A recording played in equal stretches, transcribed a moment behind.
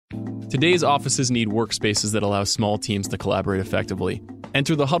Today's offices need workspaces that allow small teams to collaborate effectively.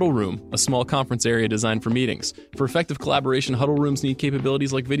 Enter the Huddle Room, a small conference area designed for meetings. For effective collaboration, huddle rooms need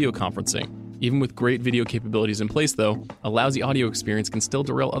capabilities like video conferencing. Even with great video capabilities in place, though, a lousy audio experience can still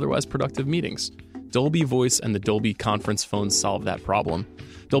derail otherwise productive meetings. Dolby Voice and the Dolby Conference Phone solve that problem.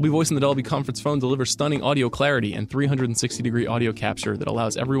 Dolby Voice and the Dolby Conference Phone deliver stunning audio clarity and 360-degree audio capture that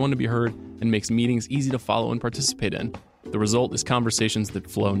allows everyone to be heard and makes meetings easy to follow and participate in. The result is conversations that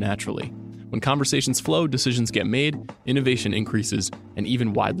flow naturally. When conversations flow, decisions get made, innovation increases, and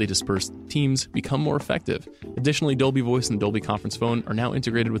even widely dispersed teams become more effective. Additionally, Dolby Voice and Dolby Conference Phone are now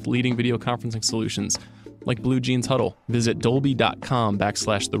integrated with leading video conferencing solutions like Blue Jeans Huddle. Visit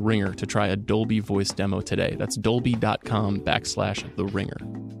dolby.com/The Ringer to try a Dolby Voice demo today. That's dolby.com/The Ringer.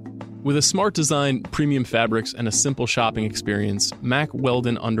 With a smart design, premium fabrics, and a simple shopping experience, Mack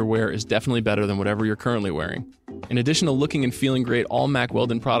Weldon underwear is definitely better than whatever you're currently wearing. In addition to looking and feeling great, all Mack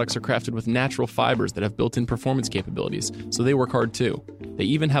Weldon products are crafted with natural fibers that have built-in performance capabilities, so they work hard too. They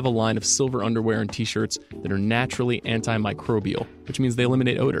even have a line of silver underwear and t-shirts that are naturally antimicrobial, which means they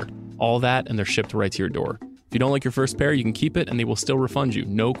eliminate odor. All that, and they're shipped right to your door. If you don't like your first pair, you can keep it, and they will still refund you,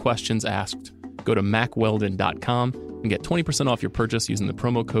 no questions asked. Go to MackWeldon.com and get 20% off your purchase using the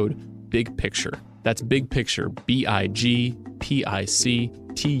promo code BIGPICTURE. That's Big Picture, BIGPICTURE.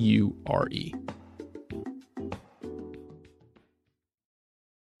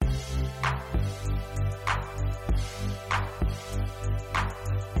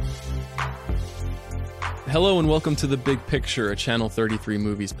 Hello and welcome to The Big Picture, a Channel 33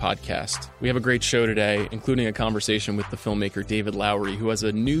 Movies podcast. We have a great show today, including a conversation with the filmmaker David Lowery, who has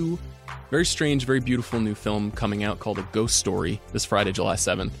a new, very strange, very beautiful new film coming out called A Ghost Story this Friday, July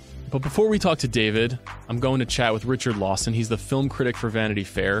 7th. But before we talk to David, I'm going to chat with Richard Lawson. He's the film critic for Vanity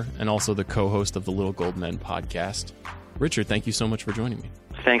Fair and also the co-host of the Little Gold Men podcast. Richard, thank you so much for joining me.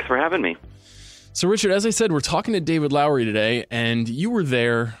 Thanks for having me. So Richard, as I said, we're talking to David Lowery today, and you were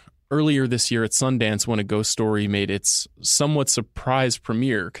there earlier this year at Sundance when A Ghost Story made its somewhat surprise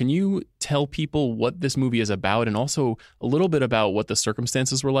premiere. Can you tell people what this movie is about and also a little bit about what the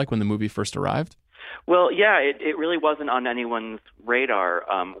circumstances were like when the movie first arrived? Well, yeah, it really wasn't on anyone's radar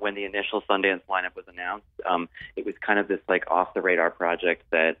when the initial Sundance lineup was announced. It was kind of this like off-the-radar project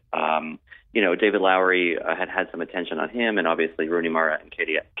that, David Lowery had some attention on him, and obviously Rooney Mara and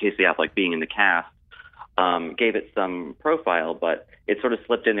Casey Affleck being in the cast gave it some profile, but it sort of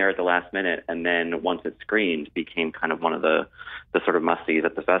slipped in there at the last minute, and then once it screened, became kind of one of the sort of must-sees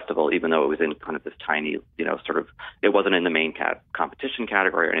at the festival, even though it was in kind of this tiny, it wasn't in the main competition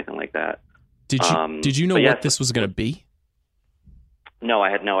category or anything like that. Did you know what this was going to be? No, I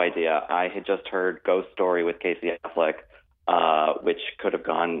had no idea. I had just heard Ghost Story with Casey Affleck, which could have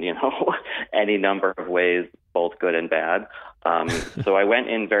gone, any number of ways, both good and bad. So I went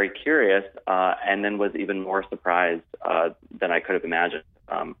in very curious, and then was even more surprised than I could have imagined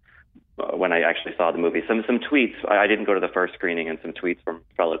when I actually saw the movie. Some tweets, I didn't go to the first screening, and some tweets from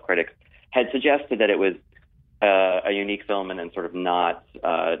fellow critics had suggested that it was a unique film and sort of not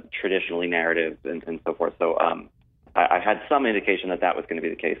traditionally narrative and so forth. So I had some indication that was going to be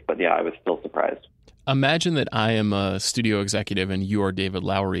the case, but yeah, I was still surprised. Imagine that I am a studio executive and you are David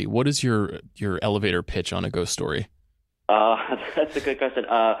Lowery. What is your elevator pitch on A Ghost Story? That's a good question.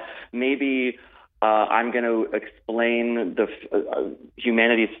 Maybe I'm going to explain the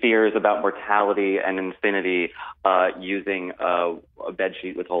humanity's fears about mortality and infinity using a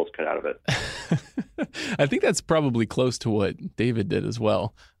bedsheet with holes cut out of it. I think that's probably close to what David did as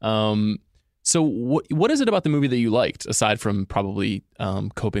well. So what is it about the movie that you liked, aside from probably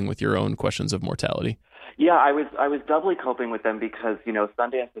coping with your own questions of mortality? Yeah, I was doubly coping with them because,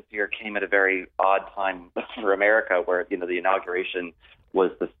 Sundance this year came at a very odd time for America where, the inauguration was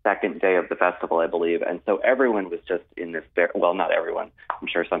the second day of the festival, I believe. And so everyone was just in this, well, not everyone. I'm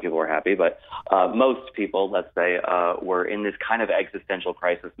sure some people were happy, but most people, let's say, were in this kind of existential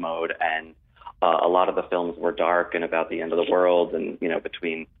crisis mode. And a lot of the films were dark and about the end of the world. And,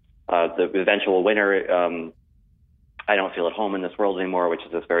 between the eventual winner, I Don't Feel at Home in This World Anymore, which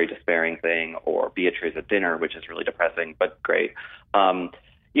is this very despairing thing, or Beatrice at Dinner, which is really depressing, but great.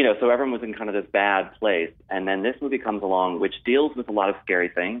 So everyone was in kind of this bad place. And then this movie comes along, which deals with a lot of scary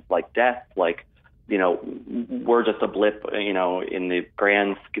things like death, like, we're just a blip, in the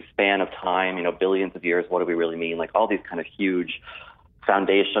grand span of time, billions of years. What do we really mean? Like all these kind of huge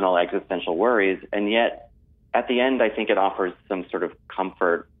foundational existential worries. And yet at the end, I think it offers some sort of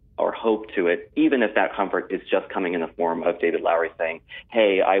comfort or hope to it, even if that comfort is just coming in the form of David Lowery saying,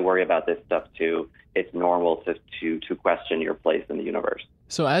 hey, I worry about this stuff too. It's normal to question your place in the universe.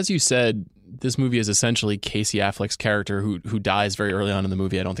 So as you said, this movie is essentially Casey Affleck's character who dies very early on in the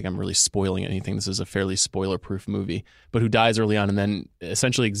movie. I don't think I'm really spoiling anything. This is a fairly spoiler-proof movie, but who dies early on and then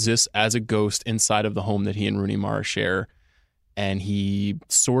essentially exists as a ghost inside of the home that he and Rooney Mara share. And he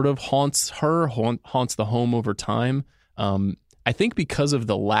sort of haunts the home over time. I think because of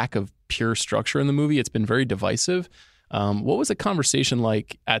the lack of pure structure in the movie, it's been very divisive. What was the conversation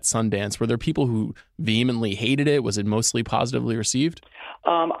like at Sundance? Were there people who vehemently hated it? Was it mostly positively received?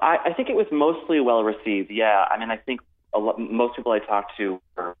 I think it was mostly well received. Yeah, I mean, I think most people I talked to,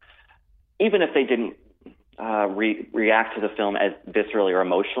 even if they didn't react to the film as viscerally or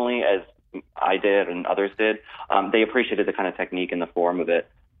emotionally as I did and others did, they appreciated the kind of technique and the form of it.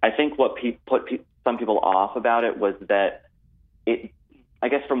 I think what put some people off about it was that it, I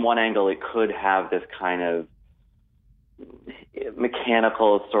guess from one angle, it could have this kind of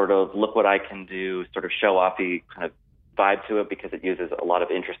mechanical sort of look what I can do, sort of show-offy kind of vibe to it because it uses a lot of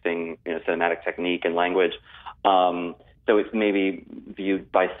interesting, cinematic technique and language. So it's maybe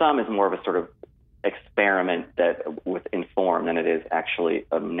viewed by some as more of a sort of experiment that within form than it is actually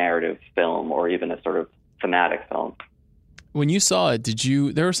a narrative film or even a sort of thematic film. When you saw it,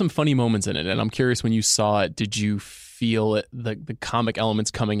 there were some funny moments in it, and I'm curious, when you saw it, did you feel it, the comic elements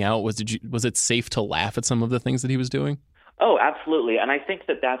coming out? Was it safe to laugh at some of the things that he was doing? Oh, absolutely. And I think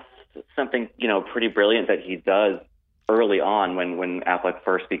that that's something, pretty brilliant that he does early on when Affleck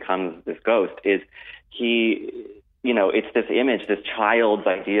first becomes this ghost is he, it's this image, this child's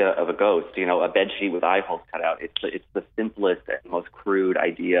idea of a ghost, a bedsheet with eye holes cut out. It's the simplest and most crude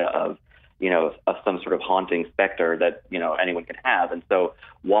idea of some sort of haunting specter that, anyone can have. And so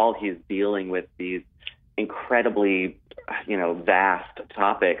while he's dealing with these incredibly, vast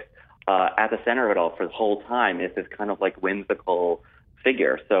topics, at the center of it all for the whole time is this kind of like whimsical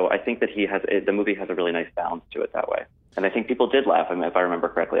figure. So I think that the movie has a really nice balance to it that way. And I think people did laugh, if I remember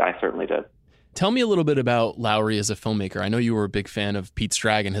correctly. I certainly did. Tell me a little bit about Lowery as a filmmaker. I know you were a big fan of Pete's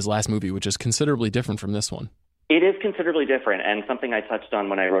Dragon, his last movie, which is considerably different from this one. It is considerably different, and something I touched on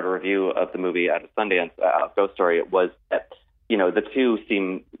when I wrote a review of the movie at Sundance, Ghost Story, was that, the two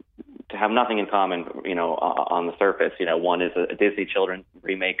seem to have nothing in common, on the surface. One is a Disney children's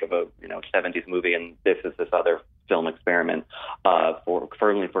remake of a, 70s movie, and this is this other film experiment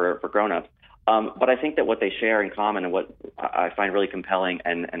firmly for grown-ups. But I think that what they share in common and what I find really compelling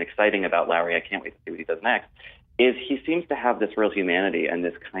and exciting about Lowery, I can't wait to see what he does next, is he seems to have this real humanity and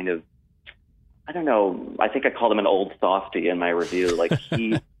this kind of, I don't know, I think I called him an old softy in my review. Like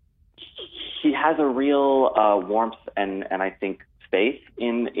he has a real warmth and I think faith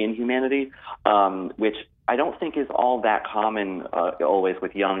in humanity, which I don't think is all that common always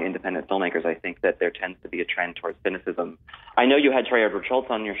with young independent filmmakers. I think that there tends to be a trend towards cynicism. I know you had Trey Edward Schultz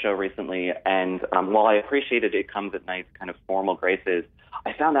on your show recently, and while I appreciated It Comes at Night's kind of formal graces,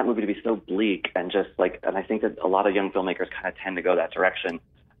 I found that movie to be so bleak and and I think that a lot of young filmmakers kind of tend to go that direction.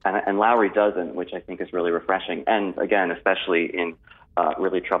 And Lowery doesn't, which I think is really refreshing. And again, especially in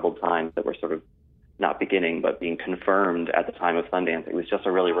really troubled times that were sort of not beginning, but being confirmed at the time of Sundance, it was just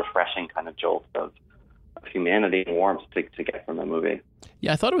a really refreshing kind of jolt of humanity and warmth to get from the movie.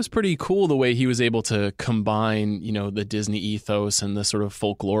 Yeah, I thought it was pretty cool the way he was able to combine, the Disney ethos and the sort of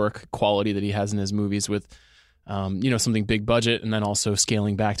folkloric quality that he has in his movies with, something big budget and then also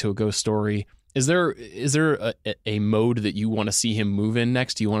scaling back to a ghost story. Is there a mode that you want to see him move in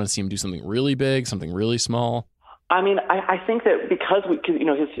next? Do you want to see him do something really big, something really small? I mean, I think that because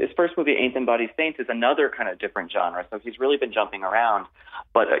his first movie, Ain't Them Bodies Saints, is another kind of different genre. So he's really been jumping around.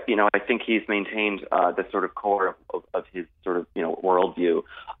 But, I think he's maintained the sort of core of his sort of, worldview.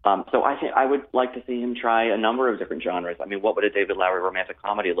 So I think I would like to see him try a number of different genres. I mean, what would a David Lowery romantic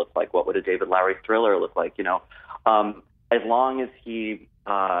comedy look like? What would a David Lowery thriller look like? As long as he,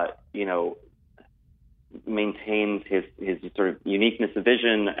 maintains his sort of uniqueness of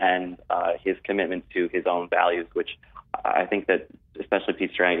vision and his commitment to his own values, which I think that especially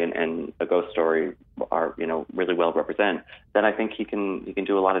Pete's Dragon and A Ghost Story are, really well represent, then I think he can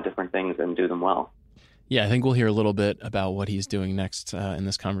do a lot of different things and do them well. Yeah, I think we'll hear a little bit about what he's doing next in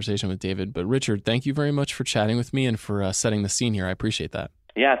this conversation with David. But Richard, thank you very much for chatting with me and for setting the scene here. I appreciate that.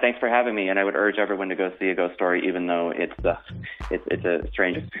 Yeah, thanks for having me. And I would urge everyone to go see A Ghost Story, even though it's a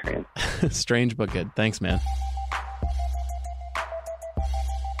strange experience. Strange but good. Thanks, man.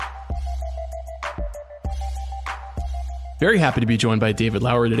 Very happy to be joined by David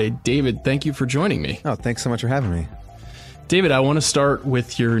Lowery today. David, thank you for joining me. Oh, thanks so much for having me. David, I want to start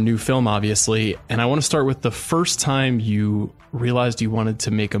with your new film, obviously, and I want to start with the first time you realized you wanted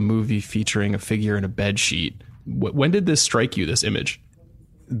to make a movie featuring a figure in a bed sheet. When did this strike you, this image?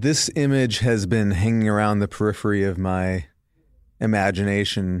 This image has been hanging around the periphery of my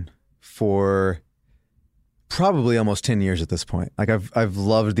imagination for probably almost 10 years at this point. Like I've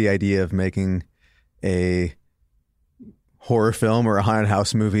loved the idea of making a horror film or a haunted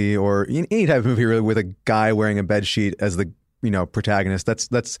house movie or any type of movie really with a guy wearing a bed sheet as the protagonist.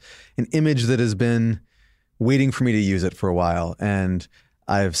 That's an image that has been waiting for me to use it for a while, and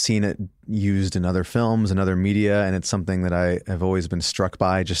I've seen it used in other films and other media, and it's something that I have always been struck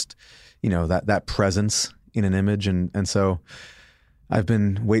by, just that presence in an image, and so I've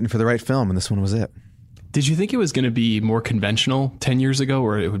been waiting for the right film, and this one was it. Did you think it was going to be more conventional 10 years ago,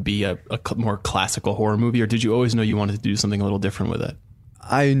 or it would be a more classical horror movie, or did you always know you wanted to do something a little different with it?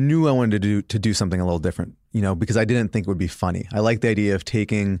 I knew I wanted to do something a little different, because I didn't think it would be funny. I like the idea of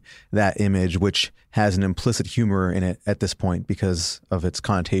taking that image, which has an implicit humor in it at this point because of its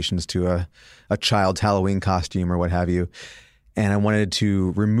connotations to a child's Halloween costume or what have you. And I wanted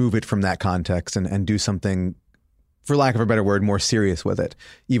to remove it from that context and do something, for lack of a better word, more serious with it,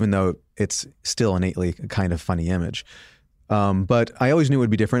 even though it's still innately a kind of funny image. But I always knew it would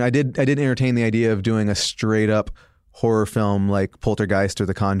be different. I did entertain the idea of doing a straight up horror film like Poltergeist or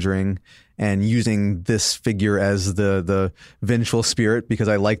The Conjuring and using this figure as the vengeful spirit, because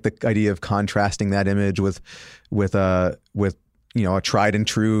I like the idea of contrasting that image with a tried and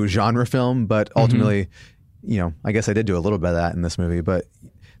true genre film. But ultimately, I guess I did do a little bit of that in this movie, but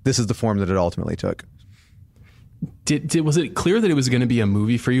this is the form that it ultimately took. Was it clear that it was going to be a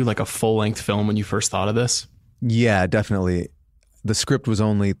movie for you, like a full-length film, when you first thought of this? Yeah, definitely. The script was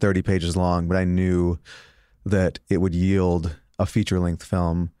only 30 pages long, but I knew that it would yield a feature-length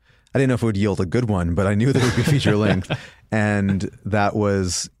film. I didn't know if it would yield a good one, but I knew that it would be feature-length. And that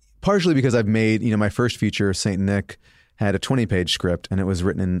was partially because I've made, my first feature, St. Nick, had a 20-page script, and it was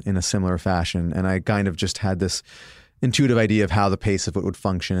written in a similar fashion. And I kind of just had this intuitive idea of how the pace of it would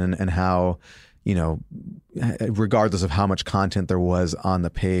function and how, regardless of how much content there was on the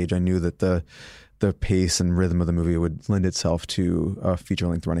page, I knew that the pace and rhythm of the movie would lend itself to a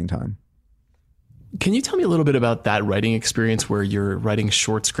feature-length running time. Can you tell me a little bit about that writing experience where you're writing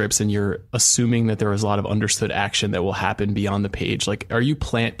short scripts and you're assuming that there is a lot of understood action that will happen beyond the page? Like, are you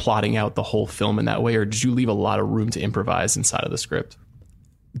plotting out the whole film in that way, or did you leave a lot of room to improvise inside of the script?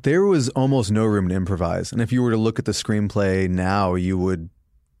 There was almost no room to improvise. And if you were to look at the screenplay now, you would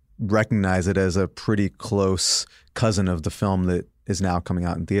recognize it as a pretty close cousin of the film that is now coming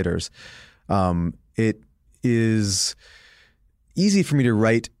out in theaters. It is easy for me to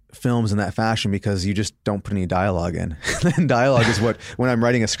write films in that fashion because you just don't put any dialogue in. And dialogue is when I'm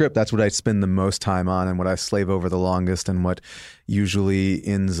writing a script, that's what I spend the most time on and what I slave over the longest and what usually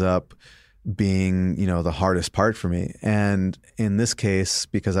ends up being, the hardest part for me. And in this case,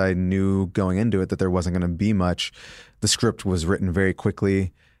 because I knew going into it that there wasn't going to be much, the script was written very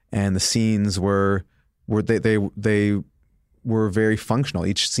quickly and the scenes were very functional.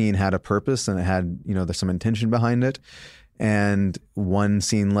 Each scene had a purpose and it had, there's some intention behind it. And one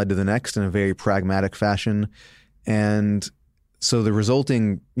scene led to the next in a very pragmatic fashion. And so the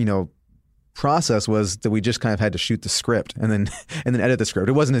resulting, process was that we just kind of had to shoot the script and then edit the script.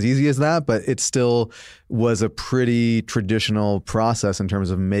 It wasn't as easy as that, but it still was a pretty traditional process in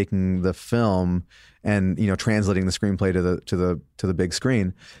terms of making the film and, translating the screenplay to the big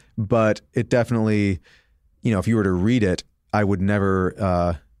screen. But it definitely, if you were to read it, I would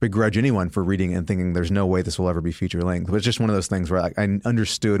never begrudge anyone for reading it and thinking there's no way this will ever be feature length. But it's just one of those things where I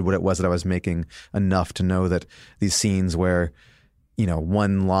understood what it was that I was making enough to know that these scenes where,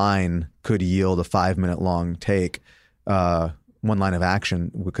 one line could yield a 5-minute long take, one line of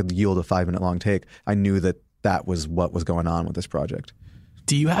action could yield a 5-minute long take. I knew that was what was going on with this project.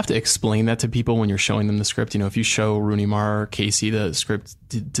 Do you have to explain that to people when you're showing them the script? If you show Rooney Mara or Casey the script,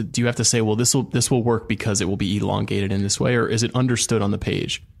 do you have to say, well, this will work because it will be elongated in this way, or is it understood on the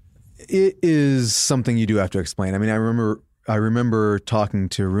page? It is something you do have to explain. I mean, I remember talking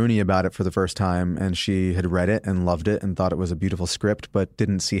to Rooney about it for the first time, and she had read it and loved it and thought it was a beautiful script, but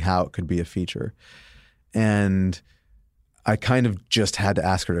didn't see how it could be a feature. And I kind of just had to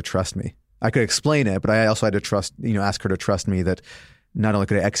ask her to trust me. I could explain it, but I also had to ask her to trust me that not only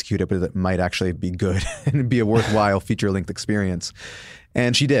could I execute it, but that it might actually be good and be a worthwhile feature-length experience.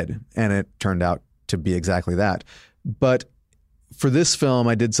 And she did, and it turned out to be exactly that. But for this film,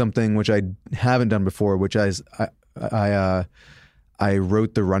 I did something which I haven't done before, which is I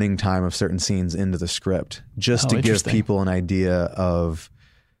wrote the running time of certain scenes into the script just to give people an idea of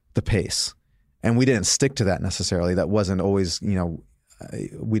the pace. And we didn't stick to that necessarily. That wasn't always,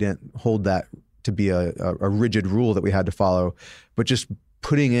 we didn't hold that to be a rigid rule that we had to follow, but just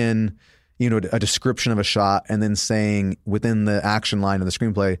putting in, a description of a shot and then saying within the action line of the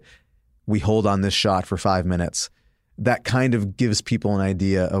screenplay, we hold on this shot for 5 minutes. that kind of gives people an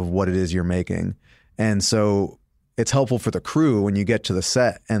idea of what it is you're making. And so it's helpful for the crew when you get to the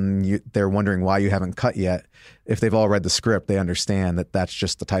set and they're wondering why you haven't cut yet. If they've all read the script, they understand that that's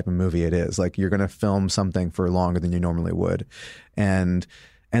just the type of movie it is. Like, you're going to film something for longer than you normally would. And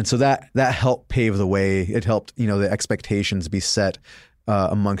so that helped pave the way. It helped, the expectations be set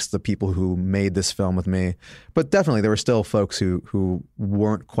amongst the people who made this film with me. But definitely there were still folks who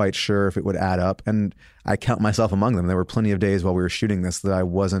weren't quite sure if it would add up. And I count myself among them. There were plenty of days while we were shooting this that I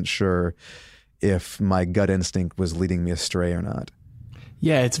wasn't sure if my gut instinct was leading me astray or not.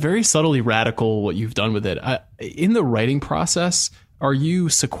 Yeah, it's very subtly radical what you've done with it. In the writing process, are you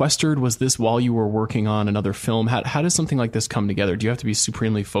sequestered? Was this while you were working on another film? How does something like this come together? Do you have to be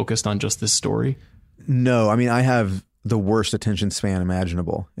supremely focused on just this story? No, I mean, I have the worst attention span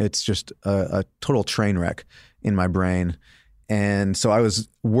imaginable. It's just a total train wreck in my brain. And so I was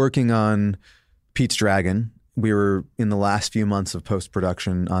working on Pete's Dragon. We were in the last few months of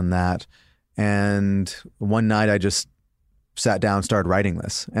post-production on that. And one night I just sat down, started writing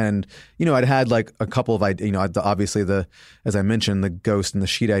this. And, I'd had like a couple of ideas, obviously as I mentioned, the ghost and the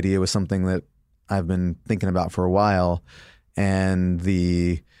sheet idea was something that I've been thinking about for a while. And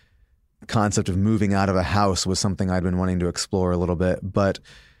the concept of moving out of a house was something I'd been wanting to explore a little bit, but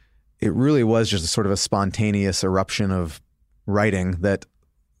it really was just a sort of a spontaneous eruption of writing that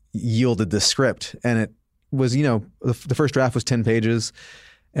yielded this script. And it was, the first draft was 10 pages.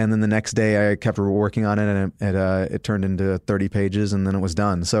 And then the next day I kept working on it, and it turned into 30 pages, and then it was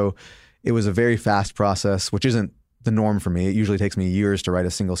done. So it was a very fast process, which isn't the norm for me. It usually takes me years to write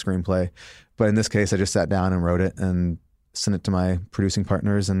a single screenplay. But in this case, I just sat down and wrote it and sent it to my producing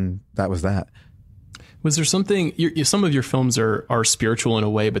partners, and that was that. Was there something, some of your films are spiritual in a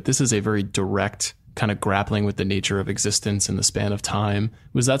way, but this is a very direct kind of grappling with the nature of existence and the span of time.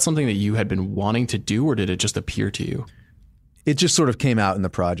 Was that something that you had been wanting to do, or did it just appear to you? It just sort of came out in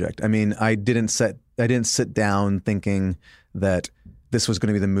the project. I mean, I didn't sit down thinking that this was going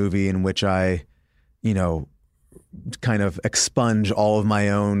to be the movie in which I, kind of expunge all of my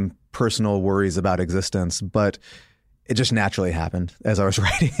own personal worries about existence, but it just naturally happened as I was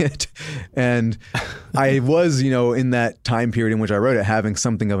writing it. And I was, in that time period in which I wrote it, having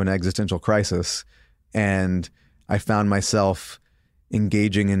something of an existential crisis. And I found myself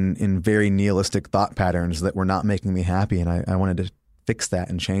engaging in very nihilistic thought patterns that were not making me happy. And I wanted to fix that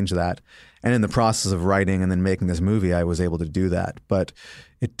and change that. And in the process of writing and then making this movie, I was able to do that. But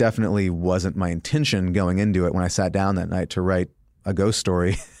it definitely wasn't my intention going into it when I sat down that night to write a ghost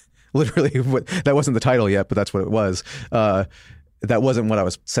story. Literally, that wasn't the title yet, but that's what it was. That wasn't what I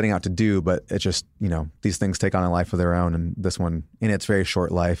was setting out to do, but it just, these things take on a life of their own. And this one, in its very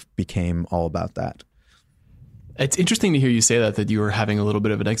short life, became all about that. It's interesting to hear you say that you were having a little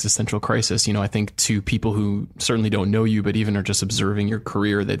bit of an existential crisis. I think to people who certainly don't know you, but even are just observing your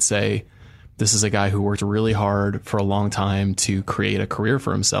career, they'd say, this is a guy who worked really hard for a long time to create a career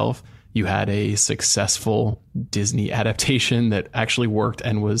for himself. You had a successful Disney adaptation that actually worked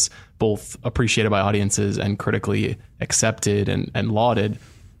and was both appreciated by audiences and critically accepted and lauded.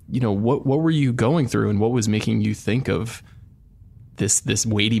 What were you going through, and what was making you think of this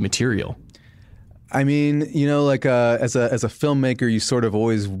weighty material? I mean, as a filmmaker, you sort of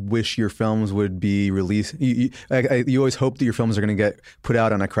always wish your films would be released. You always hope that your films are going to get put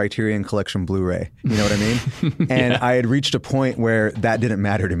out on a Criterion Collection Blu-ray. You know what I mean? And I had reached a point where that didn't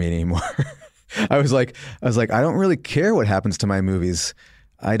matter to me anymore. I was like, I don't really care what happens to my movies.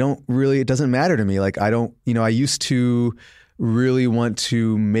 It doesn't matter to me. I used to really want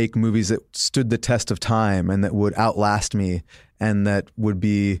to make movies that stood the test of time and that would outlast me and that would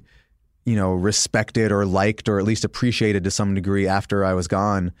be, respected or liked or at least appreciated to some degree after I was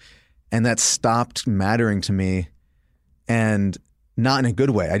gone. And that stopped mattering to me, and not in a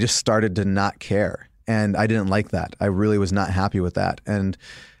good way. I just started to not care, and I didn't like that. I really was not happy with that. And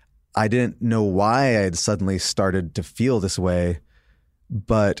I didn't know why I had suddenly started to feel this way,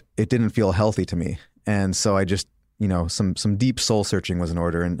 but it didn't feel healthy to me. And so I just, some deep soul searching was in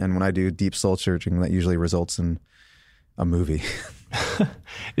order. And when I do deep soul searching, that usually results in a movie.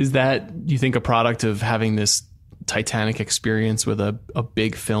 Is that, you think, a product of having this Titanic experience with a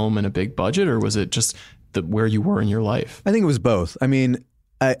big film and a big budget, or was it just where you were in your life? I think it was both. I mean,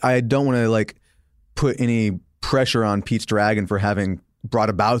 I don't want to put any pressure on Pete's Dragon for having brought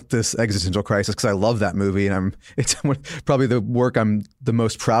about this existential crisis, because I love that movie and it's probably the work I'm the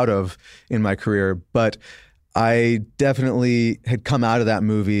most proud of in my career. But I definitely had come out of that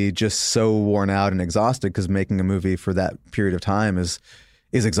movie just so worn out and exhausted, because making a movie for that period of time is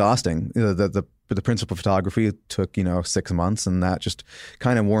exhausting. The principal photography took 6 months, and that just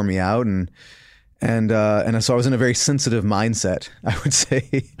kind of wore me out. And so I was in a very sensitive mindset, I would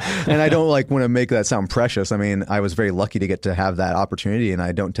say. And I don't like want to make that sound precious. I mean, I was very lucky to get to have that opportunity, and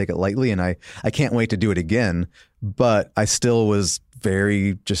I don't take it lightly, and I can't wait to do it again. But I still was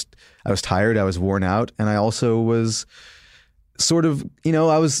I was tired, I was worn out, and I also was sort of,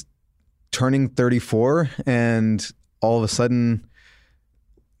 I was turning 34, and all of a sudden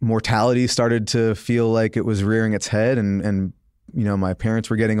mortality started to feel like it was rearing its head, and my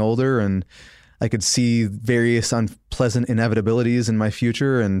parents were getting older, and I could see various unpleasant inevitabilities in my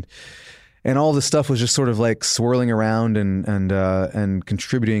future, and all this stuff was just sort of like swirling around and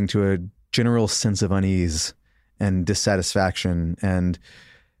contributing to a general sense of unease and dissatisfaction. And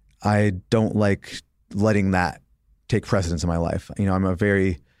I don't like letting that take precedence in my life. I'm a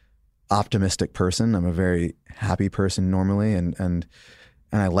very optimistic person. I'm a very happy person normally, and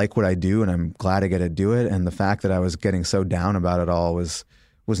I like what I do, and I'm glad I get to do it. And the fact that I was getting so down about it all was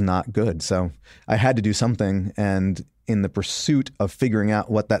not good. So I had to do something. And in the pursuit of figuring out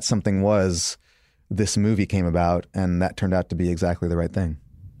what that something was, this movie came about, and that turned out to be exactly the right thing.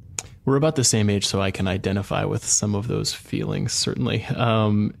 We're about the same age, so I can identify with some of those feelings, certainly.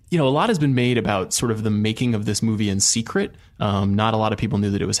 A lot has been made about sort of the making of this movie in secret. Not a lot of people knew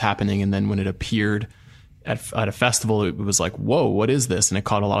that it was happening. And then when it appeared at a festival, it was like, whoa, what is this? And it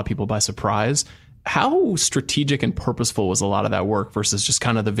caught a lot of people by surprise. How strategic and purposeful was a lot of that work versus just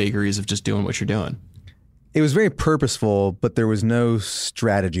kind of the vagaries of just doing what you're doing? It was very purposeful, but there was no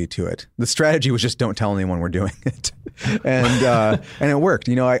strategy to it. The strategy was just don't tell anyone we're doing it. And it worked.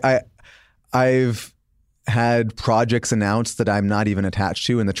 I've had projects announced that I'm not even attached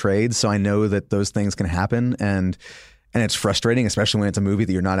to in the trades, so I know that those things can happen, and it's frustrating, especially when it's a movie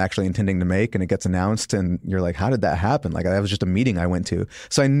that you're not actually intending to make and it gets announced and you're like, how did that happen? Like, that was just a meeting I went to.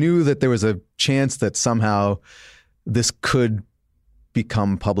 So I knew that there was a chance that somehow this could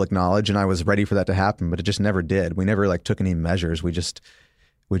become public knowledge, and I was ready for that to happen, but it just never did. We never took any measures. We just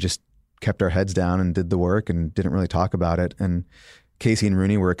kept our heads down and did the work and didn't really talk about it. And Casey and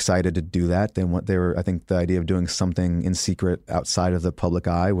Rooney were excited to do that. I think the idea of doing something in secret outside of the public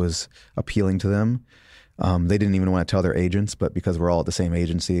eye was appealing to them. They didn't even want to tell their agents, but because we're all at the same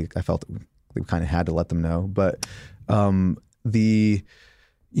agency, I felt that we kind of had to let them know. But the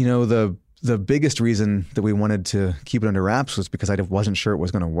biggest reason that we wanted to keep it under wraps was because I wasn't sure it was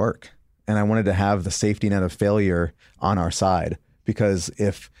going to work. And I wanted to have the safety net of failure on our side, because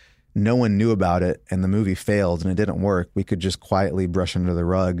if no one knew about it and the movie failed and it didn't work, we could just quietly brush under the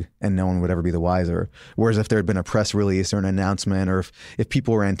rug and no one would ever be the wiser. Whereas if there had been a press release or an announcement, or if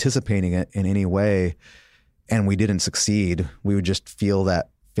people were anticipating it in any way and we didn't succeed, we would just feel that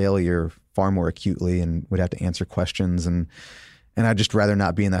failure far more acutely and would have to answer questions. And I'd just rather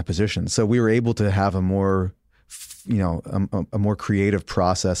not be in that position. So we were able to have a more, a more creative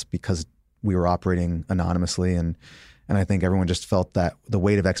process because we were operating anonymously. And I think everyone just felt that the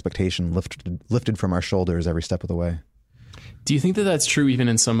weight of expectation lifted from our shoulders every step of the way. Do you think that that's true even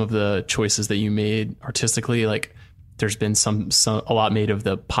in some of the choices that you made artistically? Like, there's been a lot made of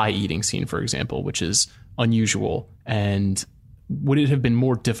the pie eating scene, for example, which is unusual. And would it have been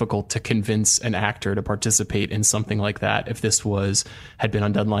more difficult to convince an actor to participate in something like that if this had been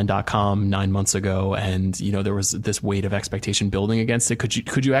on Deadline.com 9 months ago, and there was this weight of expectation building against it?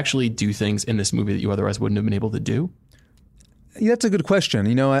 Could you actually do things in this movie that you otherwise wouldn't have been able to do? Yeah, that's a good question.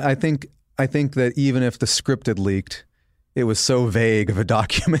 I think that even if the script had leaked, it was so vague of a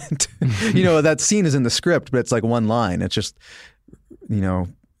document. That scene is in the script, but it's like one line. It's just,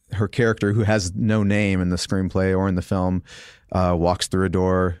 her character, who has no name in the screenplay or in the film, walks through a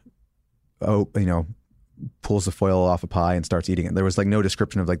door, pulls the foil off a pie and starts eating it. There was no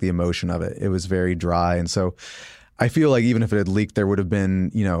description of the emotion of it. It was very dry. And so I feel like even if it had leaked, there would have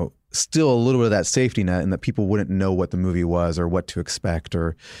been, still a little bit of that safety net, and that people wouldn't know what the movie was or what to expect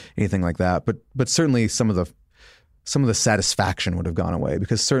or anything like that. But certainly some of the satisfaction would have gone away,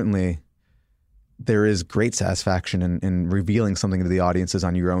 because certainly there is great satisfaction in revealing something to the audiences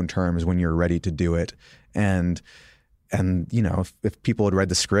on your own terms when you're ready to do it. And if people had read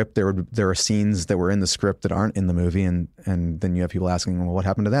the script, there are scenes that were in the script that aren't in the movie, and then you have people asking, well, what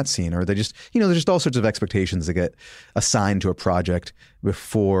happened to that scene? Or they just, there's just all sorts of expectations that get assigned to a project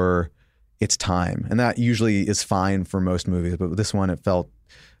before it's time. And that usually is fine for most movies, but with this one, it felt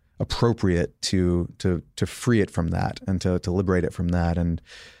appropriate to free it from that and to liberate it from that. And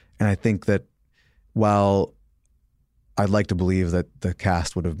I think that while I'd like to believe that the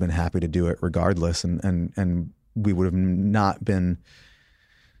cast would have been happy to do it regardless, and we would have not been,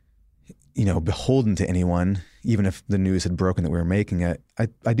 beholden to anyone, even if the news had broken that we were making it,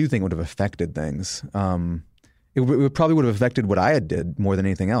 I do think it would have affected things. it probably would have affected what I had did more than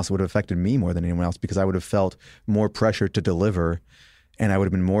anything else. It would have affected me more than anyone else because I would have felt more pressure to deliver, and I would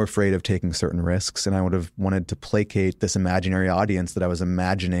have been more afraid of taking certain risks, and I would have wanted to placate this imaginary audience that I was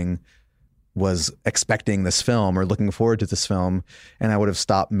imagining was expecting this film or looking forward to this film, and I would have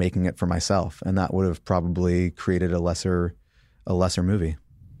stopped making it for myself, and that would have probably created a lesser movie.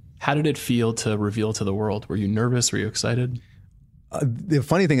 How did it feel to reveal to the world? Were you nervous? Were you excited? The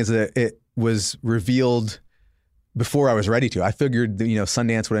funny thing is that it was revealed before I was ready to. I figured that,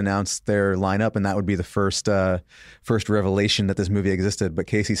 Sundance would announce their lineup, and that would be the first revelation that this movie existed. But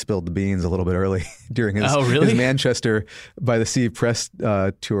Casey spilled the beans a little bit early during his Manchester by the Sea press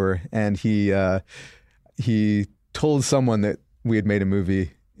tour, and he told someone that we had made a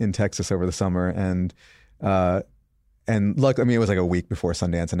movie in Texas over the summer, and look, it was like a week before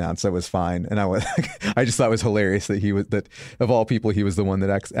Sundance announced, so it was fine. And I just thought it was hilarious that of all people, he was the one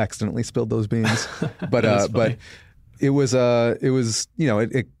that accidentally spilled those beans. But it was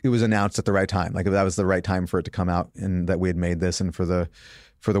announced at the right time. Like that was the right time for it to come out, and that we had made this, and for the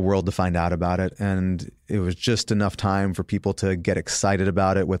world to find out about it. And it was just enough time for people to get excited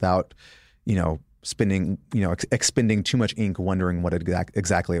about it without, expending too much ink wondering what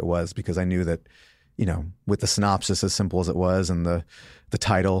exactly it was, because I knew that, with the synopsis as simple as it was and the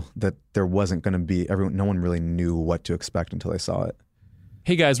title, that there wasn't going to be no one really knew what to expect until they saw it.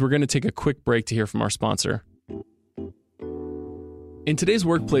 Hey guys, we're going to take a quick break to hear from our sponsor. In today's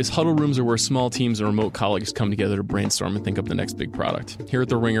workplace, huddle rooms are where small teams and remote colleagues come together to brainstorm and think up the next big product. Here at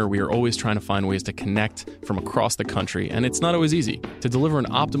The Ringer, we are always trying to find ways to connect from across the country, and it's not always easy. To deliver an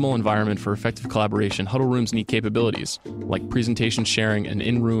optimal environment for effective collaboration, huddle rooms need capabilities like presentation sharing and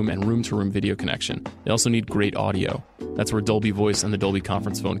in-room and room-to-room video connection. They also need great audio. That's where Dolby Voice and the Dolby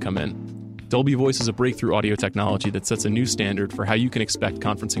Conference Phone come in. Dolby Voice is a breakthrough audio technology that sets a new standard for how you can expect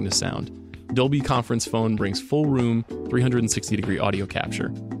conferencing to sound. Dolby Conference Phone brings full room 360-degree audio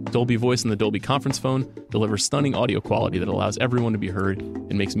capture. Dolby Voice and the Dolby Conference Phone deliver stunning audio quality that allows everyone to be heard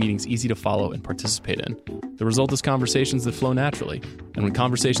and makes meetings easy to follow and participate in. The result is conversations that flow naturally. And when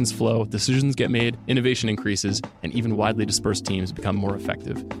conversations flow, decisions get made, innovation increases, and even widely dispersed teams become more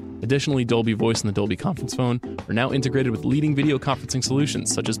effective. Additionally, Dolby Voice and the Dolby Conference Phone are now integrated with leading video conferencing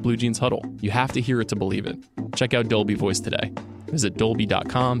solutions such as Blue Jeans Huddle. You have to hear it to believe it. Check out Dolby Voice today. Visit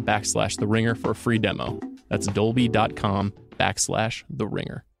dolby.com/The Ringer for a free demo. That's dolby.com/The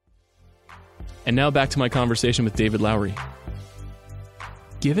Ringer. And now back to my conversation with David Lowery.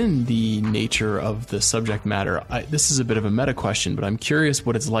 Given the nature of the subject matter, this is a bit of a meta question, but I'm curious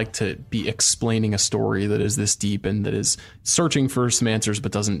what it's like to be explaining a story that is this deep and that is searching for some answers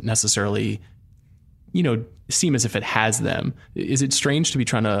but doesn't necessarily, seem as if it has them. Is it strange to be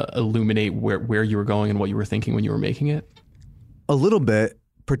trying to illuminate where you were going and what you were thinking when you were making it? A little bit,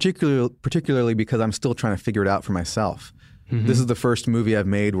 particularly because I'm still trying to figure it out for myself. Mm-hmm. This is the first movie I've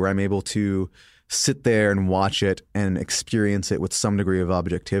made where I'm able to sit there and watch it and experience it with some degree of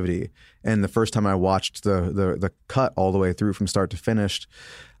objectivity. And the first time I watched the cut all the way through from start to finish,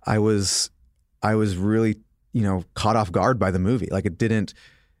 I was really, caught off guard by the movie. Like it didn't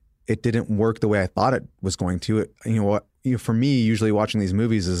work the way I thought it was going to. For me, usually watching these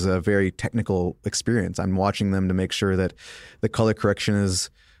movies is a very technical experience. I'm watching them to make sure that the color correction is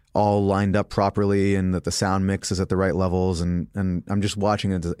all lined up properly and that the sound mix is at the right levels. And I'm just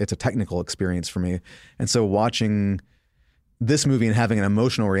watching it. It's a technical experience for me. And so watching this movie and having an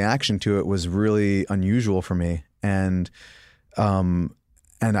emotional reaction to it was really unusual for me. And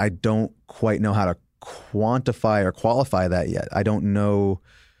I don't quite know how to quantify or qualify that yet. I don't know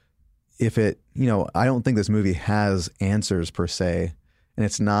if it, I don't think this movie has answers per se, and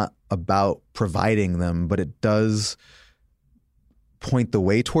it's not about providing them, but it does point the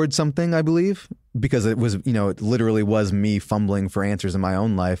way towards something, I believe, because it was, it literally was me fumbling for answers in my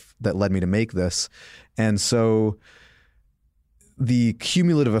own life that led me to make this. And so the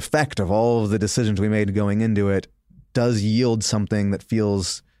cumulative effect of all of the decisions we made going into it does yield something that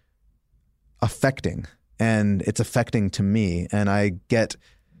feels affecting, and it's affecting to me. And I get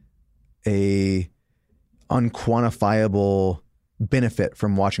a unquantifiable benefit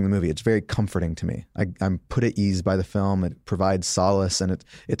from watching the movie. It's very comforting to me. I'm put at ease by the film. It provides solace, and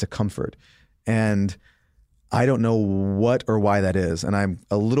it's a comfort. And I don't know what or why that is. And I'm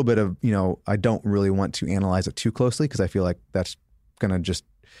a little bit of, I don't really want to analyze it too closely because I feel like that's going to just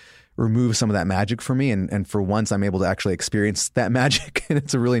remove some of that magic for me. And for once, I'm able to actually experience that magic, and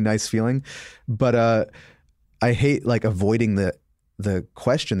it's a really nice feeling. But I hate avoiding the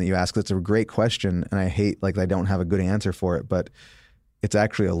question that you ask. It's a great question, and I hate I don't have a good answer for it, but it's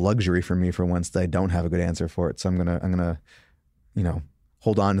actually a luxury for me for once that I don't have a good answer for it. So I'm gonna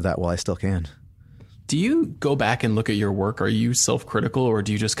hold on to that while I still can. Do you go back and look at your work? Are you self-critical, or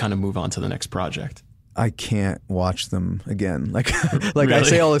do you just kind of move on to the next project? I can't watch them again. Like Really? I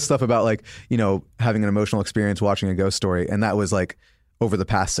say all this stuff about like, having an emotional experience watching a ghost story. And that was like over the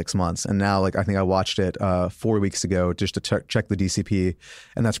past 6 months. And now like, I think I watched it 4 weeks ago just to check the DCP.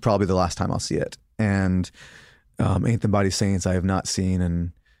 And that's probably the last time I'll see it. And Ain't Them Body Saints, I have not seen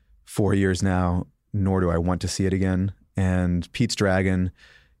in 4 years now, nor do I want to see it again. And Pete's Dragon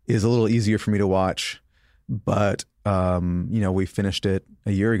is a little easier for me to watch, but we finished it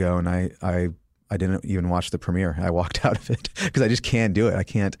a year ago, and I didn't even watch the premiere. I walked out of it because I just can't do it. I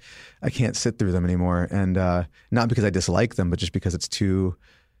can't sit through them anymore, and not because I dislike them, but just because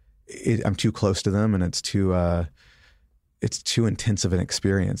I'm too close to them, and it's too intense of an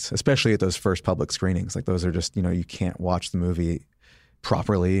experience, especially at those first public screenings. Like those are just you can't watch the movie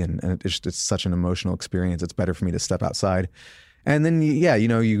properly, and it's such an emotional experience. It's better for me to step outside. And then,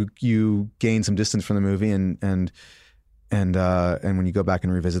 you gain some distance from the movie, and when you go back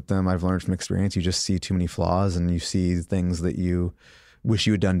and revisit them, I've learned from experience, you just see too many flaws, and you see things that you wish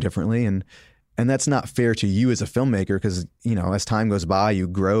you had done differently, and that's not fair to you as a filmmaker, because as time goes by, you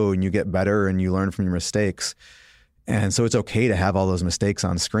grow and you get better and you learn from your mistakes, and so it's okay to have all those mistakes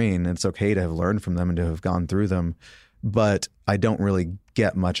on screen. It's okay to have learned from them and to have gone through them, but I don't really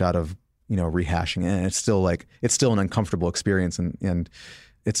get much out of rehashing it. And it's still an uncomfortable experience, and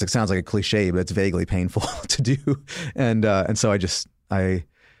it sounds like a cliche, but it's vaguely painful to do. And so I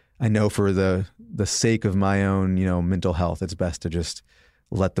know for the sake of my own, mental health, it's best to just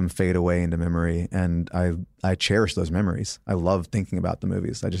let them fade away into memory. And I cherish those memories. I love thinking about the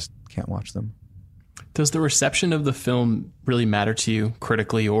movies. I just can't watch them. Does the reception of the film really matter to you,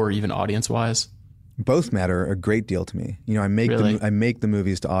 critically or even audience-wise? Both matter a great deal to me. I make the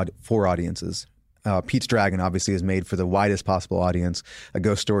movies for audiences. Pete's Dragon obviously is made for the widest possible audience. A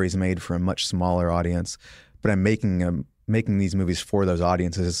Ghost Story is made for a much smaller audience. But I'm making these movies for those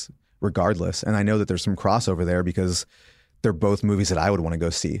audiences regardless. And I know that there's some crossover there because they're both movies that I would want to go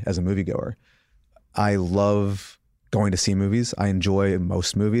see as a moviegoer. I love going to see movies. I enjoy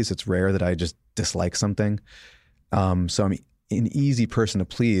most movies. It's rare that I just dislike something. So I'm an easy person to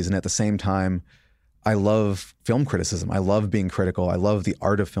please. And at the same time, I love film criticism. I love being critical. I love the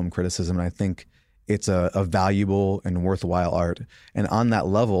art of film criticism. And I think it's a valuable and worthwhile art. And on that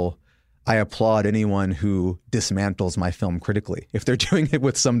level, I applaud anyone who dismantles my film critically. If they're doing it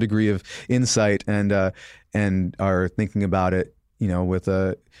with some degree of insight and are thinking about it, with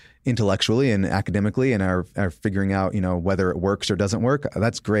intellectually and academically, and are figuring out, whether it works or doesn't work,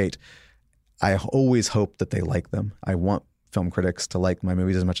 that's great. I always hope that they like them. I want film critics to like my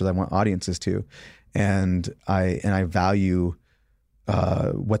movies as much as I want audiences to. And I value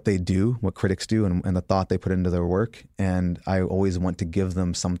what they do, what critics do, and the thought they put into their work. And I always want to give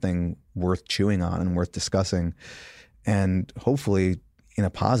them something worth chewing on and worth discussing, and hopefully in a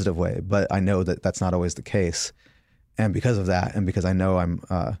positive way. But I know that that's not always the case. And because of that, and because I know I'm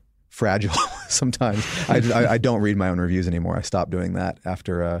fragile sometimes, I don't read my own reviews anymore. I stopped doing that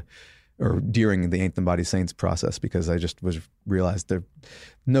after or during the Ain't Them Body Saints process, because I just realized there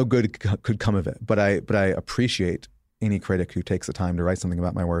no good could come of it. But I appreciate any critic who takes the time to write something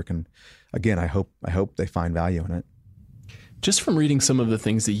about my work. And again, I hope they find value in it. Just from reading some of the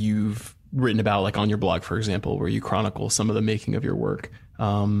things that you've written about, like on your blog, for example, where you chronicle some of the making of your work,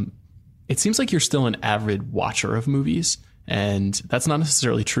 it seems like you're still an avid watcher of movies. And that's not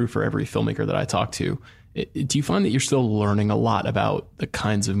necessarily true for every filmmaker that I talk to. Do you find that you're still learning a lot about the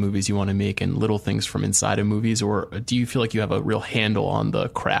kinds of movies you want to make and little things from inside of movies, or do you feel like you have a real handle on the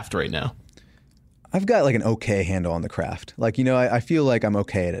craft right now? I've got like an okay handle on the craft. Like, I feel like I'm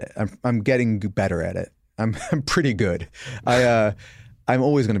okay at it. I'm getting better at it. I'm pretty good. I'm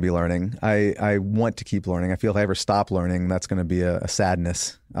always going to be learning. I want to keep learning. I feel if I ever stop learning, that's going to be a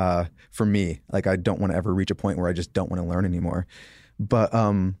sadness for me. Like, I don't want to ever reach a point where I just don't want to learn anymore. But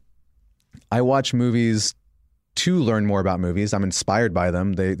I watch movies to learn more about movies. I'm inspired by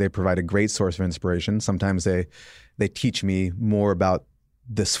them. They provide a great source of inspiration. Sometimes they teach me more about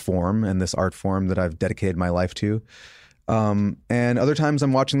this form and this art form that I've dedicated my life to. And other times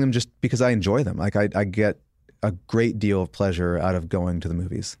I'm watching them just because I enjoy them. Like I get a great deal of pleasure out of going to the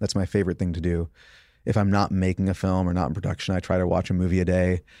movies. That's my favorite thing to do. If I'm not making a film or not in production, I try to watch a movie a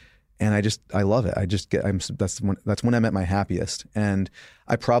day. And I love it. That's when I'm at my happiest. And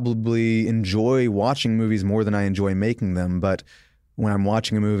I probably enjoy watching movies more than I enjoy making them. But when I'm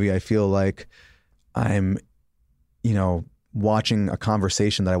watching a movie, I feel like I'm, watching a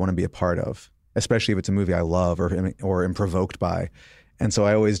conversation that I want to be a part of, especially if it's a movie I love or am provoked by. And so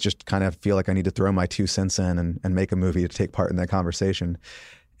I always just kind of feel like I need to throw my 2 cents in and make a movie to take part in that conversation.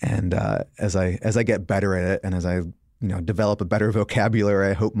 And as I get better at it, and as I develop a better vocabulary,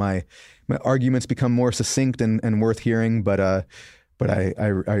 I hope my arguments become more succinct and worth hearing. But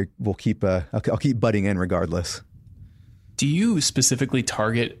I will keep I'll keep butting in regardless. Do you specifically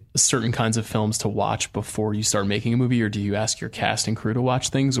target certain kinds of films to watch before you start making a movie, or do you ask your cast and crew to watch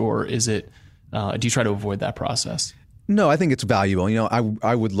things, or is it do you try to avoid that process? No, I think it's valuable.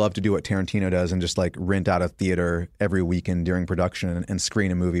 I would love to do what Tarantino does and just like rent out a theater every weekend during production and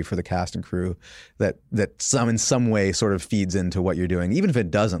screen a movie for the cast and crew that in some way sort of feeds into what you're doing. Even if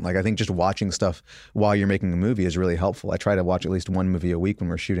it doesn't, like I think just watching stuff while you're making a movie is really helpful. I try to watch at least one movie a week when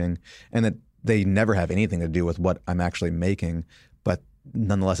we're shooting, and that they never have anything to do with what I'm actually making, but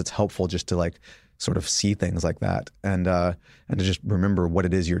nonetheless, it's helpful just to like sort of see things like that and to just remember what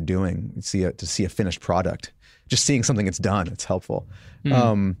it is you're doing, to see a finished product. Just seeing something that's done, it's helpful.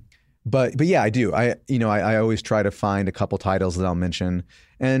 But yeah, I do. I always try to find a couple titles that I'll mention,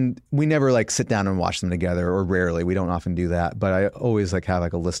 and we never like sit down and watch them together, or rarely. We don't often do that. But I always like have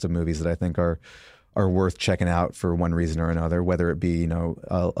like a list of movies that I think are worth checking out for one reason or another, whether it be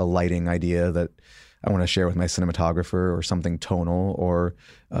a lighting idea that I want to share with my cinematographer, or something tonal, or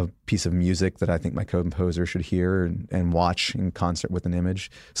a piece of music that I think my composer should hear and watch in concert with an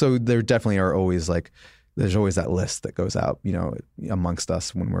image. So there definitely are always like. There's always that list that goes out, amongst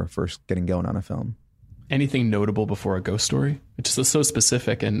us when we're first getting going on a film. Anything notable before a ghost story? It's just so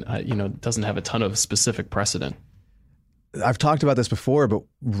specific and, doesn't have a ton of specific precedent. I've talked about this before, but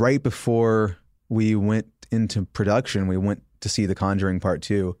right before we went into production, we went to see The Conjuring Part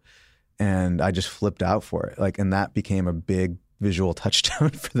 2, and I just flipped out for it. And that became a big visual touchdown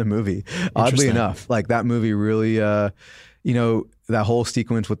for the movie. Oddly enough, that movie really, that whole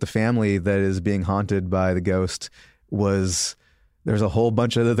sequence with the family that is being haunted by the ghost there's a whole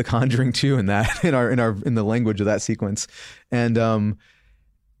bunch of The Conjuring 2 in that, in the language of that sequence. And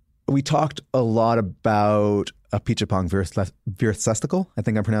we talked a lot about Apichatpong Virthsestikel. I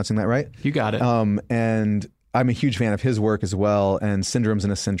think I'm pronouncing that right. You got it. And I'm a huge fan of his work as well. And Syndromes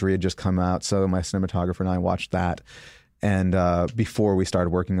in a Century had just come out, so my cinematographer and I watched that. And before we started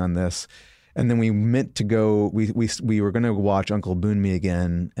working on this. And then we meant to go, we were going to watch Uncle Boon Me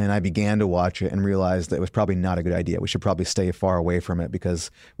again, and I began to watch it and realized that it was probably not a good idea. We should probably stay far away from it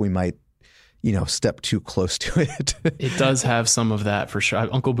because we might, step too close to it. It does have some of that for sure.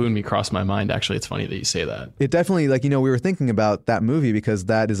 Uncle Boon Me crossed my mind, actually. It's funny that you say that. It definitely, we were thinking about that movie because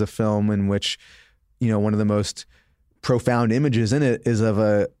that is a film in which, one of the most profound images in it is of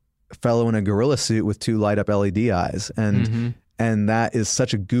a fellow in a gorilla suit with two light up LED eyes. And And that is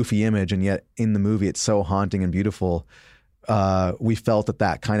such a goofy image, and yet in the movie it's so haunting and beautiful. We felt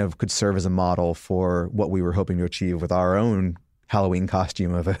that kind of could serve as a model for what we were hoping to achieve with our own Halloween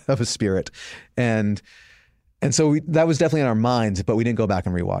costume of a spirit. And so that was definitely in our minds, but we didn't go back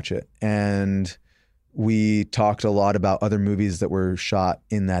and rewatch it. And we talked a lot about other movies that were shot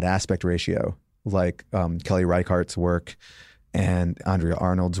in that aspect ratio, like Kelly Reichardt's work and Andrea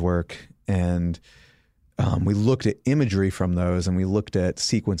Arnold's work. And we looked at imagery from those, and we looked at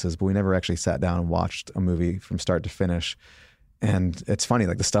sequences, but we never actually sat down and watched a movie from start to finish. And it's funny,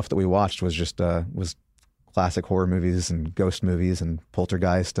 the stuff that we watched was just was classic horror movies and ghost movies and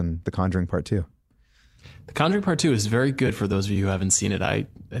Poltergeist and The Conjuring Part 2. The Conjuring Part 2 is very good for those of you who haven't seen it.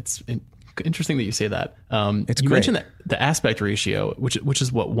 It's interesting that you say that. It's you great. mentioned the aspect ratio, which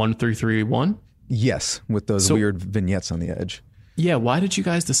is what, 1:3:1? Yes, with those weird vignettes on the edge. Yeah, why did you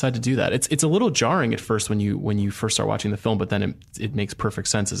guys decide to do that? It's a little jarring at first when you first start watching the film, but then it makes perfect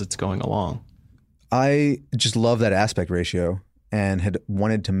sense as it's going along. I just love that aspect ratio and had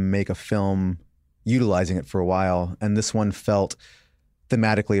wanted to make a film utilizing it for a while, and this one felt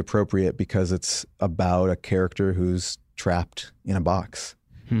thematically appropriate because it's about a character who's trapped in a box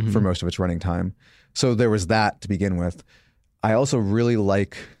for most of its running time. So there was that to begin with. I also really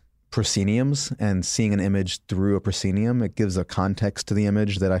like prosceniums and seeing an image through a proscenium. It gives a context to the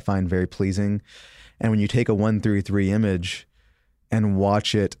image that I find very pleasing. And when you take a 1:3:3 image and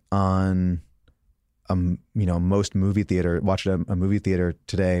watch it on most movie theater, watch it at a movie theater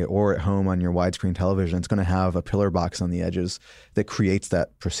today or at home on your widescreen television, it's going to have a pillar box on the edges that creates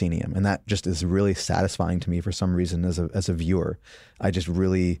that proscenium. And that just is really satisfying to me for some reason as a viewer. I just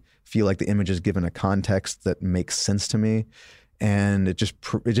really feel like the image is given a context that makes sense to me. And it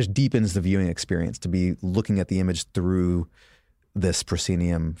just deepens the viewing experience to be looking at the image through this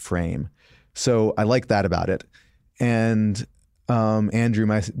proscenium frame. So I like that about it. And Andrew,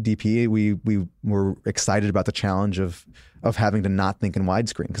 my DP, we were excited about the challenge of having to not think in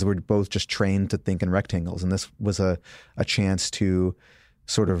widescreen because we're both just trained to think in rectangles. And this was a chance to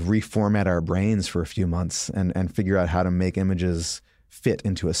sort of reformat our brains for a few months and figure out how to make images fit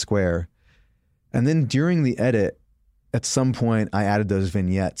into a square. And then during the edit, at some point, I added those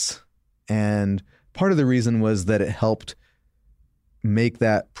vignettes. And part of the reason was that it helped make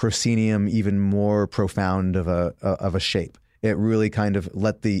that proscenium even more profound of a shape. It really kind of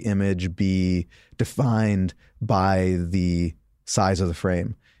let the image be defined by the size of the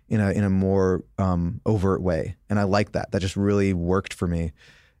frame in a more overt way. And I like that. That just really worked for me.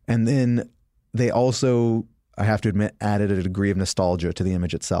 And then they also, I have to admit, added a degree of nostalgia to the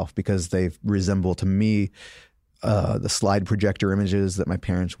image itself, because they resemble, to me, the slide projector images that my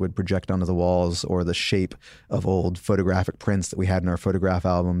parents would project onto the walls, or the shape of old photographic prints that we had in our photograph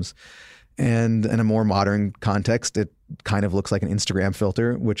albums. And in a more modern context, it kind of looks like an Instagram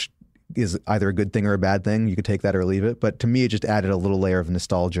filter, which is either a good thing or a bad thing. You could take that or leave it. But to me, it just added a little layer of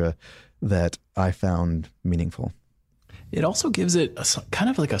nostalgia that I found meaningful. It also gives it kind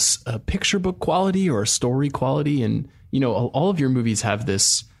of like a picture book quality or a story quality. And, all of your movies have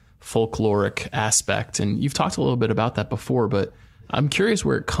this folkloric aspect, and you've talked a little bit about that before, but I'm curious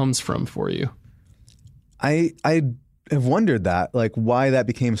where it comes from for you. I have wondered that, like, why that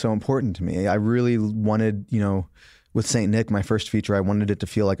became so important to me. I really wanted, with Saint Nick, my first feature, I wanted it to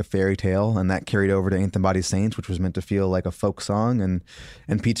feel like a fairy tale, and that carried over to Ain't Them Bodies Saints, which was meant to feel like a folk song,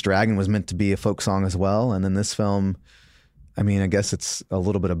 and Pete's Dragon was meant to be a folk song as well. And then this film, I mean, I guess it's a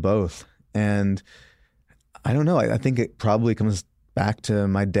little bit of both. And I don't know, I think it probably comes back to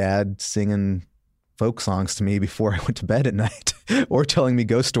my dad singing folk songs to me before I went to bed at night, or telling me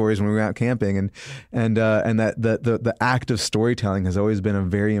ghost stories when we were out camping, and that the act of storytelling has always been a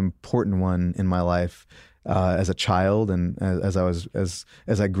very important one in my life as a child, and as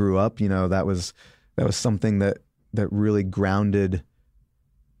I grew up. That was something that really grounded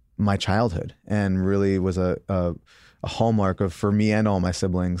my childhood, and really was a hallmark for me and all my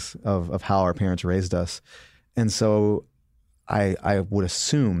siblings of how our parents raised us. And so I would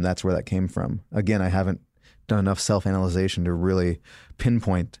assume that's where that came from. Again, I haven't done enough self-analyzation to really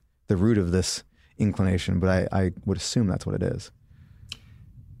pinpoint the root of this inclination, but I would assume that's what it is.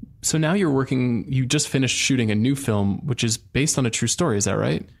 So now you just finished shooting a new film, which is based on a true story. Is that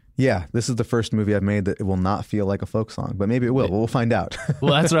right? Yeah, this is the first movie I've made that it will not feel like a folk song, but maybe it will. We'll find out.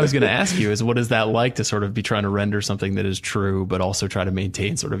 Well, that's what I was going to ask you, is what is that like to sort of be trying to render something that is true, but also try to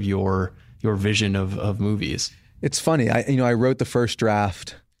maintain sort of your vision of movies? It's funny. I wrote the first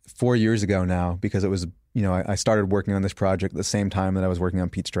draft 4 years ago now, because it was, I started working on this project at the same time that I was working on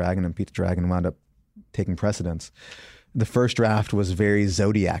Pete's Dragon, and Pete's Dragon wound up taking precedence. The first draft was very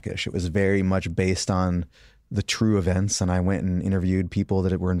Zodiac-ish. It was very much based on the true events, and I went and interviewed people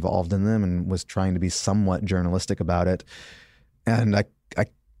that were involved in them, and was trying to be somewhat journalistic about it. And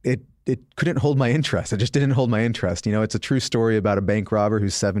it couldn't hold my interest. It just didn't hold my interest. It's a true story about a bank robber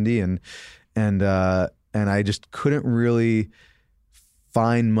who's 70, and I just couldn't really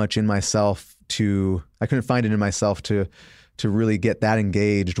find much in myself I couldn't find it in myself to really get that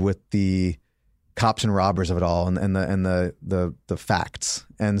engaged with the cops and robbers of it all, and the facts.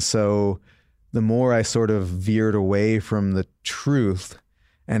 And so the more I sort of veered away from the truth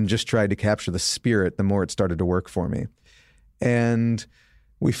and just tried to capture the spirit, the more it started to work for me. And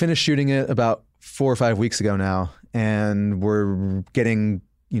we finished shooting it about 4 or 5 weeks ago now, and we're getting,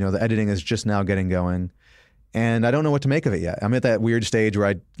 the editing is just now getting going. And I don't know what to make of it yet. I'm at that weird stage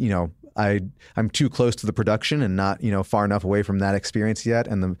where I'm too close to the production and not, far enough away from that experience yet.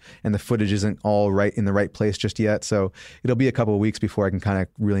 And the footage isn't all right in the right place just yet. So it'll be a couple of weeks before I can kind of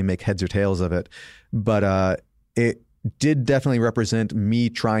really make heads or tails of it. But it did definitely represent me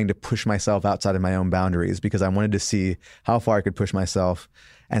trying to push myself outside of my own boundaries, because I wanted to see how far I could push myself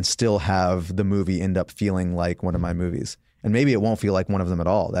and still have the movie end up feeling like one of my movies. And maybe it won't feel like one of them at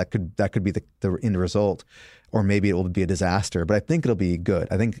all. That could be the end result. Or maybe it will be a disaster, but I think it'll be good.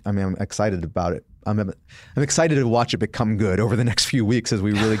 I'm excited about it. I'm excited to watch it become good over the next few weeks as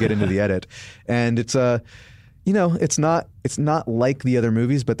we really get into the edit. And it's it's not like the other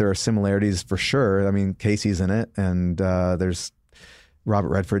movies, but there are similarities for sure. I mean, Casey's in it, and there's Robert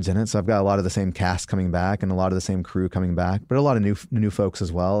Redford's in it, so I've got a lot of the same cast coming back and a lot of the same crew coming back, but a lot of new folks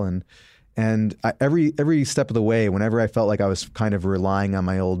as well. And every step of the way, whenever I felt like I was kind of relying on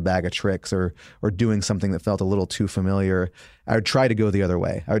my old bag of tricks or doing something that felt a little too familiar, I would try to go the other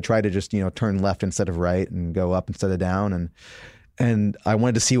way. I would try to just, turn left instead of right and go up instead of down. And I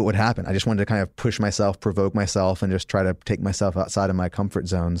wanted to see what would happen. I just wanted to kind of push myself, provoke myself, and just try to take myself outside of my comfort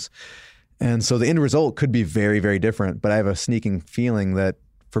zones. And so the end result could be very, very different, but I have a sneaking feeling that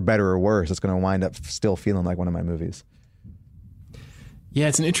for better or worse, it's going to wind up still feeling like one of my movies. Yeah,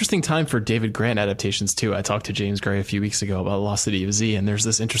 it's an interesting time for David Grant adaptations, too. I talked to James Gray a few weeks ago about Lost City of Z, and there's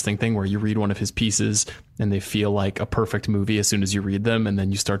this interesting thing where you read one of his pieces and they feel like a perfect movie as soon as you read them, and then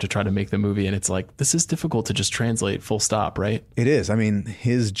you start to try to make the movie, and it's like, this is difficult to just translate full stop, right? It is. I mean,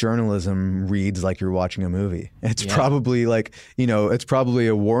 his journalism reads like you're watching a movie. It's probably like, it's probably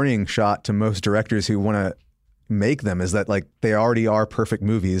a warning shot to most directors who want to make them, is that like they already are perfect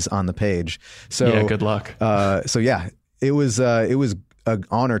movies on the page. So yeah, good luck. It was an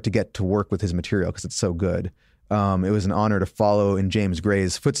honor to get to work with his material because it's so good. It was an honor to follow in James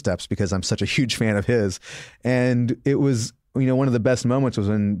Gray's footsteps because I'm such a huge fan of his. And it was, one of the best moments was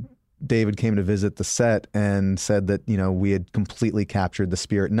when David came to visit the set and said that, we had completely captured the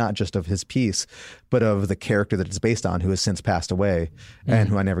spirit, not just of his piece, but of the character that it's based on, who has since passed away and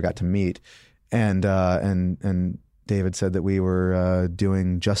who I never got to meet. And David said that we were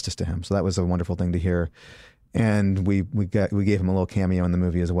doing justice to him. So that was a wonderful thing to hear. And we gave him a little cameo in the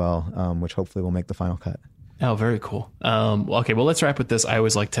movie as well, which hopefully will make the final cut. Oh, very cool. Okay, well, let's wrap with this. I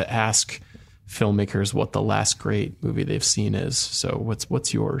always like to ask filmmakers what the last great movie they've seen is. So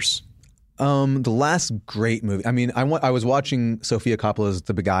what's yours? The last great movie. I mean, I was watching Sofia Coppola's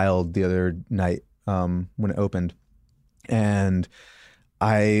The Beguiled the other night when it opened, and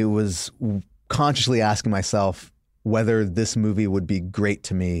I was consciously asking myself whether this movie would be great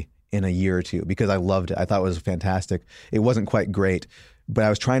to me in a year or two, because I loved it. I thought it was fantastic. It wasn't quite great, but I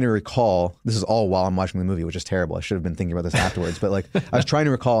was trying to recall, this is all while I'm watching the movie, which is terrible. I should have been thinking about this afterwards, but like I was trying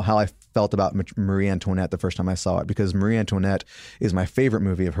to recall how I felt about Marie Antoinette the first time I saw it, because Marie Antoinette is my favorite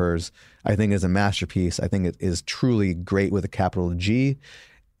movie of hers. I think it's a masterpiece. I think it is truly great with a capital G,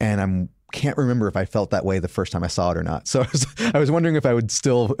 and can't remember if I felt that way the first time I saw it or not. So I was wondering if I would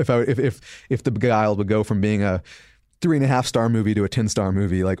still, if The Beguiled would go from being a 3.5-star movie to a 10-star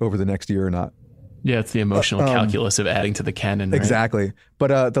movie like over the next year or not. Yeah, it's the emotional calculus of adding to the canon, right? Exactly.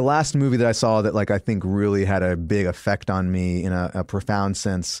 But the last movie that I saw that like I think really had a big effect on me in a profound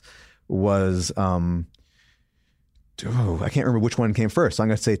sense was I can't remember which one came first, so I'm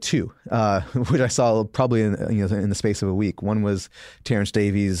going to say two, which I saw probably in the space of a week. One was Terrence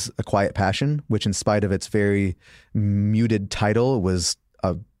Davies' A Quiet Passion, which in spite of its very muted title was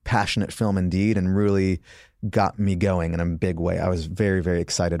a passionate film indeed and really got me going in a big way. I was very, very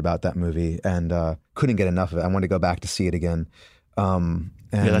excited about that movie and couldn't get enough of it. I wanted to go back to see it again. Yeah,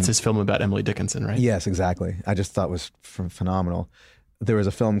 that's his film about Emily Dickinson, right? Yes, exactly. I just thought it was phenomenal. There was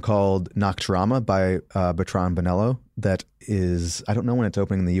a film called Nocturama by Bertrand Bonello that is, I don't know when it's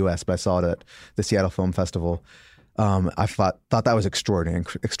opening in the US, but I saw it at the Seattle Film Festival. I thought that was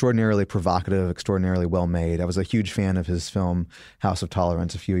extraordinarily provocative, extraordinarily well made. I was a huge fan of his film House of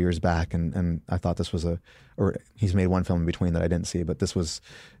Tolerance a few years back, and I thought this was or he's made one film in between that I didn't see, but this was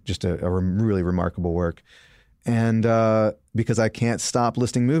just a really remarkable work. And because I can't stop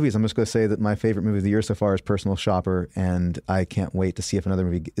listing movies, I'm just going to say that my favorite movie of the year so far is Personal Shopper, and I can't wait to see if another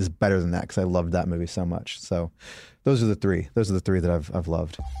movie is better than that because I loved that movie so much. So those are the three. Those are the three that I've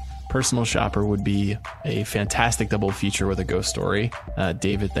loved. Personal Shopper would be a fantastic double feature with a ghost story.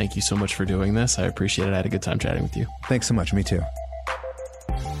 David, thank you so much for doing this. I appreciate it. I had a good time chatting with you. Thanks so much. Me too.